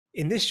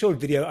In this short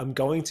video, I'm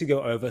going to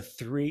go over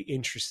 3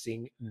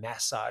 interesting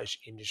massage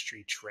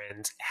industry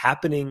trends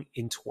happening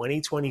in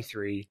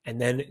 2023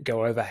 and then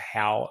go over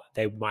how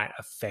they might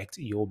affect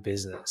your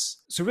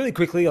business. So really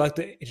quickly, I'd like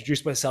to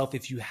introduce myself.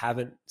 If you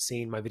haven't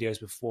seen my videos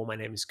before, my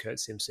name is Kurt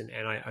Simpson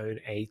and I own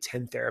a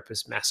 10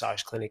 therapist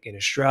massage clinic in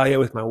Australia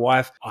with my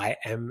wife. I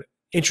am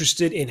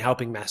interested in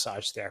helping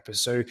massage therapists.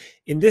 So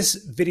in this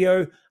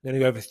video, I'm going to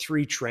go over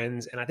 3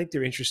 trends and I think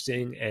they're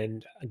interesting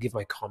and I'll give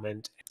my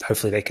comment.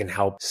 Hopefully they can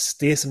help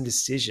steer some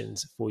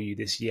decisions for you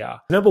this year.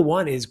 Number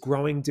 1 is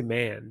growing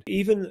demand.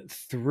 Even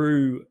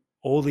through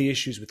all the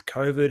issues with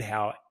COVID,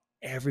 how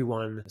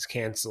everyone was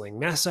canceling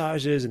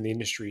massages and the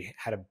industry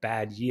had a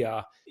bad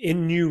year.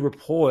 In new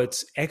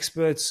reports,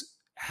 experts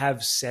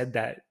have said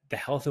that the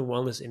health and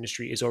wellness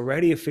industry is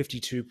already a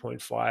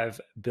 $52.5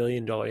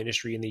 billion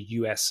industry in the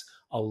US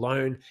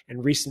alone.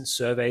 And recent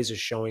surveys are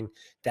showing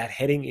that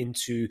heading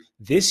into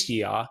this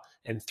year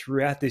and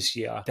throughout this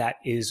year, that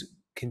is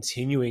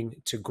continuing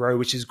to grow,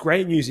 which is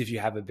great news if you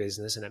have a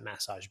business and a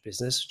massage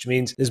business, which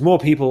means there's more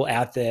people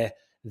out there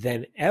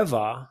than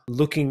ever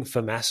looking for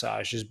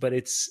massages. But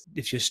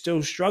if you're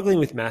still struggling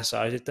with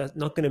massage, it's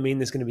not going to mean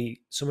there's going to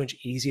be so much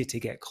easier to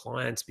get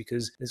clients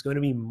because there's going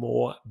to be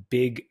more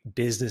big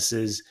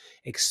businesses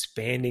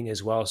expanding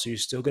as well. So you're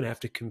still going to have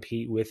to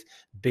compete with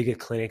bigger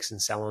clinics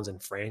and salons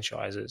and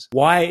franchises.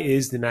 Why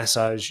is the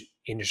massage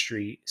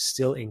industry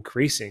still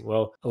increasing?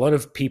 Well, a lot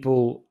of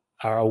people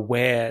are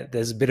aware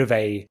there's a bit of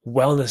a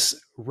wellness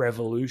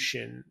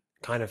revolution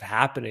kind of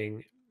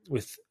happening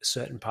with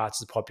certain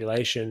parts of the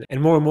population.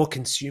 And more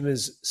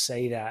consumers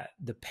say that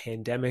the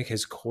pandemic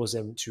has caused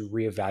them to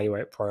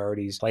reevaluate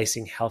priorities,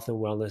 placing health and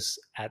wellness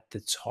at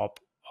the top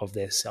of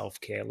their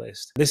self-care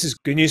list. This is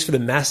good news for the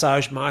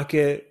massage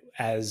market,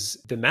 as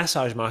the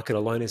massage market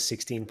alone is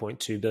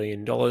 $16.2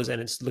 billion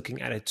and it's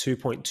looking at a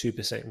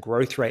 2.2%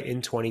 growth rate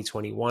in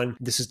 2021.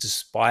 This is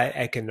despite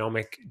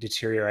economic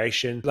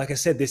deterioration. Like I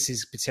said, this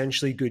is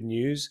potentially good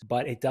news,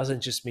 but it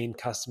doesn't just mean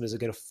customers are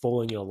going to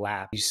fall in your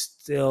lap. You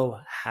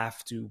still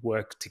have to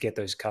work to get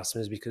those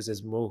customers because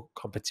there's more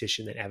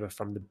competition than ever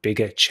from the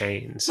bigger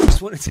chains. I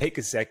just want to take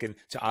a second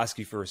to ask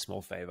you for a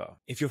small favor.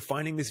 If you're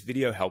finding this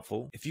video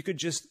helpful, if you could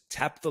just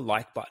tap the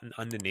like button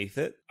underneath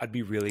it, I'd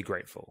be really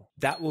grateful.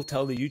 That will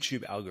tell the YouTube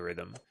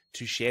algorithm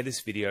to share this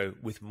video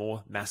with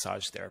more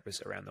massage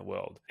therapists around the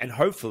world. And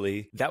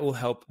hopefully that will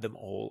help them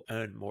all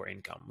earn more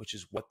income, which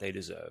is what they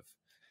deserve.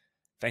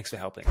 Thanks for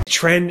helping.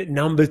 Trend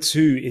number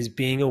 2 is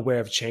being aware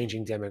of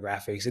changing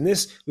demographics. And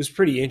this was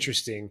pretty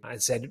interesting. I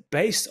said,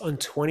 based on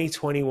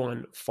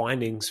 2021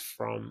 findings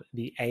from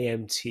the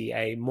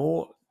AMTA,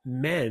 more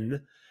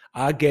men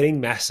are getting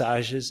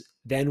massages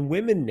than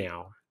women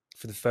now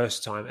for the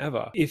first time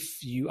ever.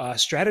 If you are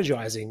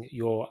strategizing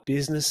your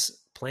business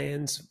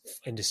plans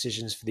and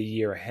decisions for the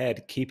year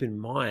ahead, keep in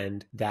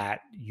mind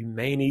that you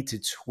may need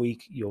to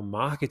tweak your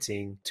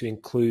marketing to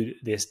include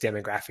this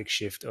demographic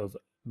shift of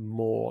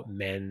more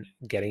men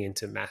getting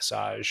into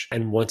massage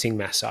and wanting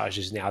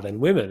massages now than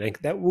women. And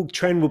that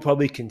trend will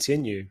probably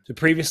continue. So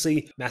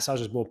previously, massage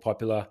was more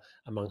popular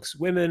amongst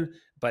women,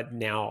 but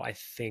now I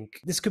think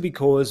this could be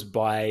caused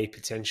by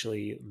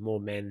potentially more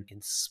men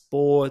in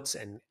sports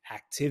and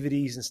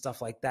activities and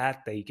stuff like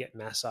that. They get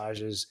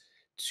massages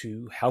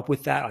to help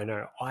with that. I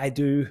know I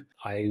do.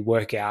 I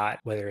work out,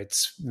 whether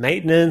it's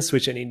maintenance,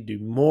 which I need to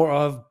do more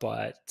of,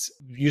 but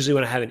usually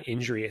when I have an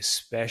injury,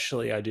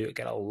 especially, I do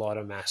get a lot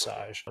of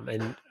massage.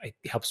 And it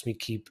helps me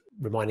keep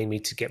reminding me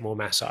to get more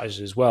massages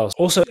as well.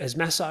 Also, as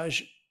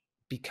massage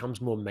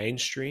becomes more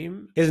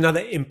mainstream, here's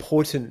another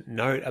important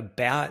note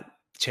about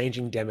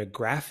changing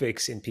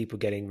demographics in people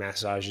getting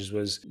massages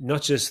was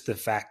not just the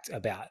fact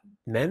about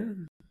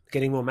men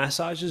getting more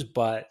massages,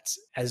 but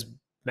as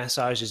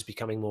massage is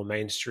becoming more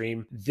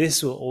mainstream,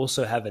 this will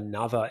also have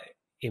another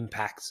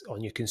impact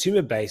on your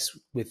consumer base,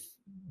 with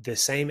the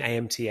same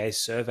AMTA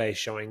survey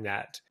showing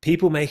that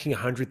people making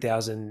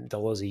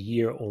 $100,000 a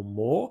year or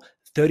more,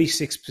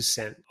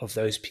 36% of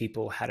those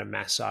people had a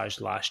massage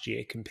last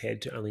year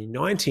compared to only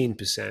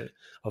 19%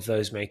 of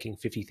those making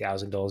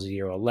 $50,000 a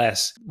year or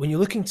less. When you're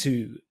looking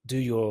to do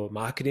your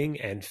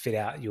marketing and fit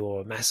out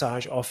your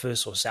massage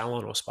office or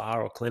salon or spa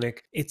or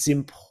clinic, it's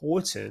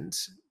important,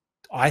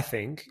 I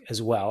think,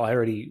 as well. I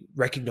already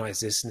recognize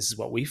this, and this is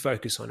what we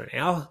focus on in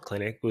our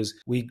clinic, was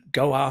we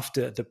go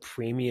after the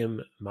premium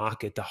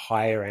market, the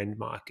higher end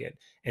market,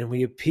 and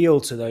we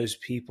appeal to those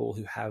people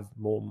who have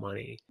more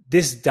money.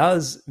 This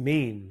does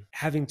mean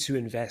having to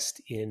invest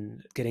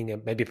in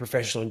getting maybe a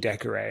professional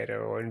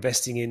decorator, or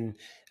investing in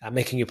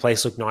making your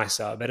place look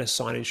nicer, better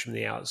signage from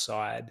the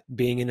outside,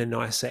 being in a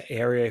nicer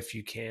area if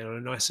you can, on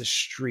a nicer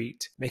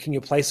street, making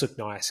your place look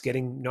nice,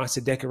 getting nicer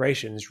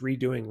decorations,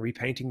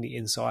 repainting the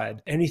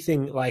inside.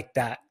 Anything like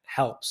that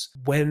helps.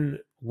 When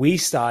we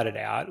started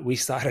out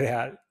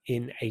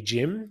in a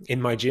gym,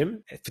 in my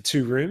gym, for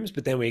 2 rooms,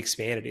 but then we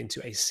expanded into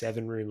a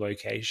 7-room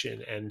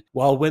location. And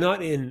while we're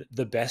not in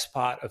the best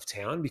part of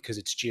town because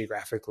it's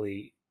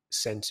geographically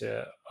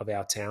center of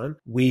our town,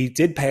 we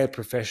did pay a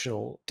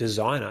professional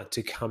designer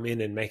to come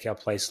in and make our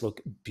place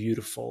look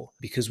beautiful,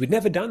 because we'd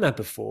never done that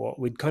before.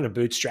 We'd kind of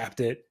bootstrapped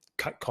it,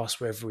 cut costs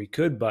wherever we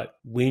could, but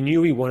we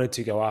knew we wanted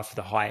to go after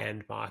the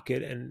high-end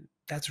market. And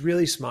that's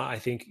really smart. I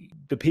think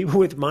the people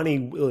with money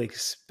will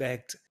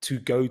expect to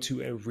go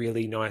to a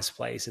really nice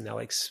place, and they'll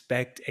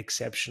expect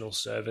exceptional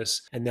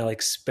service, and they'll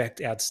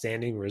expect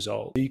outstanding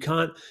results. You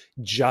can't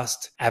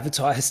just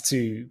advertise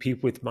to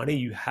people with money.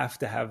 You have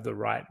to have the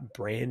right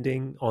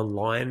branding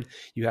online.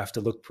 You have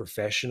to look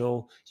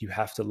professional. You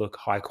have to look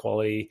high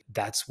quality.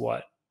 That's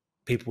what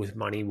people with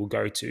money will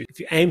go to. If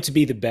you aim to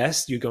be the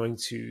best, you're going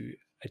to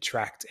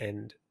attract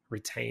and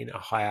retain a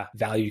higher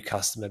value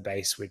customer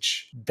base,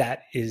 which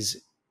that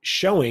is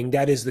showing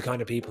that is the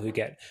kind of people who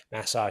get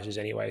massages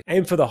anyway.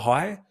 Aim for the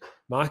high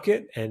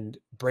market and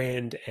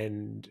brand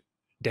and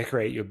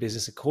decorate your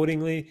business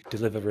accordingly,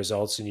 deliver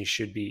results, and you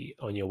should be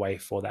on your way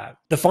for that.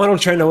 The final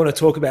trend I want to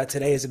talk about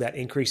today is about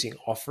increasing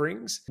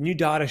offerings. New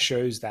data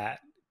shows that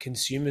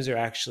consumers are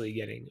actually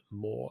getting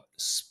more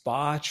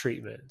spa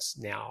treatments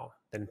now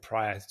than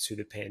prior to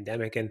the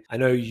pandemic. And I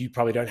know you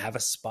probably don't have a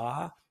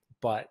spa,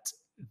 but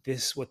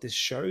what this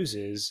shows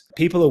is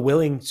people are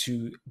willing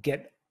to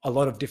get a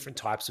lot of different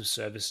types of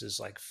services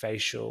like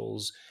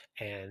facials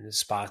and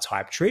spa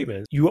type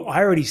treatments. I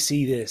already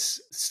see this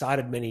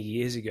started many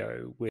years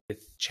ago with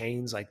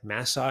chains like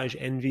Massage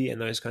Envy and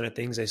those kind of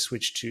things. They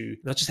switched to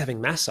not just having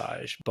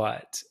massage,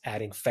 but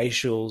adding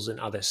facials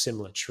and other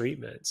similar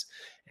treatments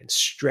and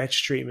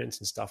stretch treatments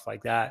and stuff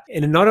like that.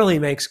 And it not only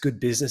makes good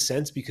business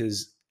sense,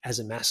 because as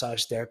a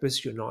massage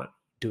therapist, you're not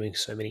doing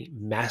so many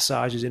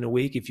massages in a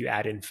week. If you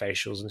add in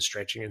facials and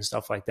stretching and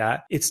stuff like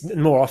that, it's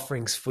more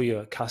offerings for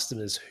your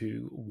customers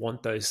who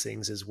want those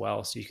things as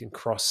well. So you can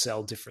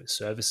cross-sell different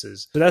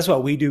services. So that's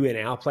what we do in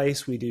our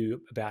place. We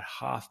do about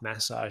half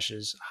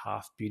massages,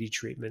 half beauty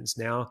treatments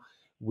now.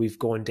 We've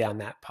gone down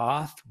that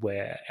path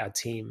where our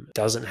team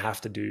doesn't have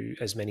to do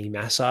as many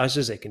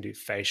massages. They can do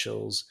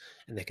facials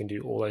and they can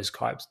do all those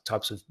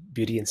types of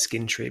beauty and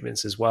skin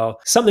treatments as well.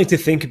 Something to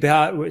think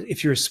about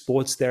if you're a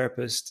sports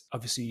therapist.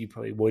 Obviously, you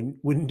probably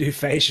wouldn't do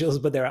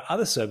facials, but there are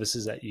other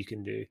services that you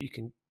can do. You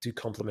can do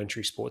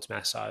complimentary sports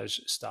massage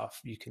stuff.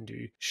 You can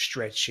do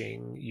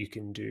stretching. You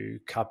can do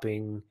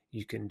cupping.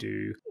 You can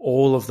do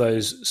all of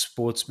those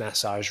sports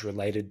massage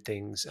related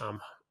things.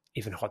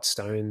 Even hot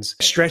stones.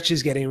 Stretch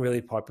is getting really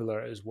popular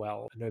as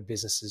well. I know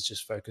businesses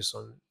just focus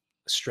on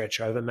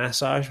stretch over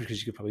massage because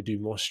you could probably do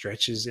more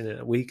stretches in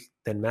a week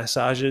than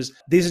massages.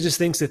 These are just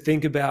things to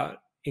think about,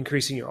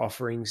 increasing your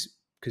offerings,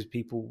 because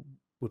people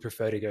would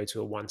prefer to go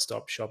to a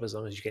one-stop shop as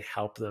long as you can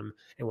help them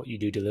and what you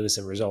do delivers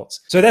some results.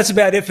 So that's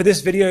about it for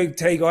this video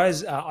today,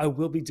 guys. I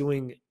will be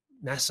doing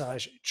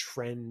massage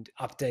trend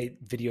update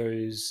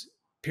videos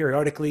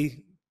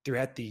periodically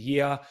throughout the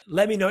year.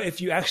 Let me know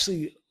if you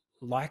actually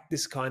like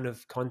this kind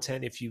of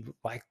content, if you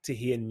like to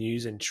hear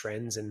news and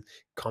trends and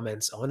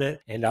comments on it,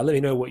 and let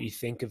me know what you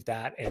think of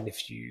that. And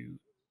if you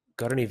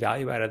got any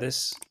value out of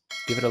this,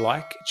 give it a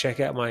like. Check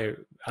out my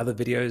other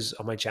videos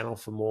on my channel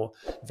for more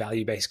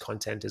value-based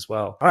content as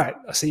well. All right,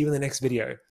 I'll see you in the next video.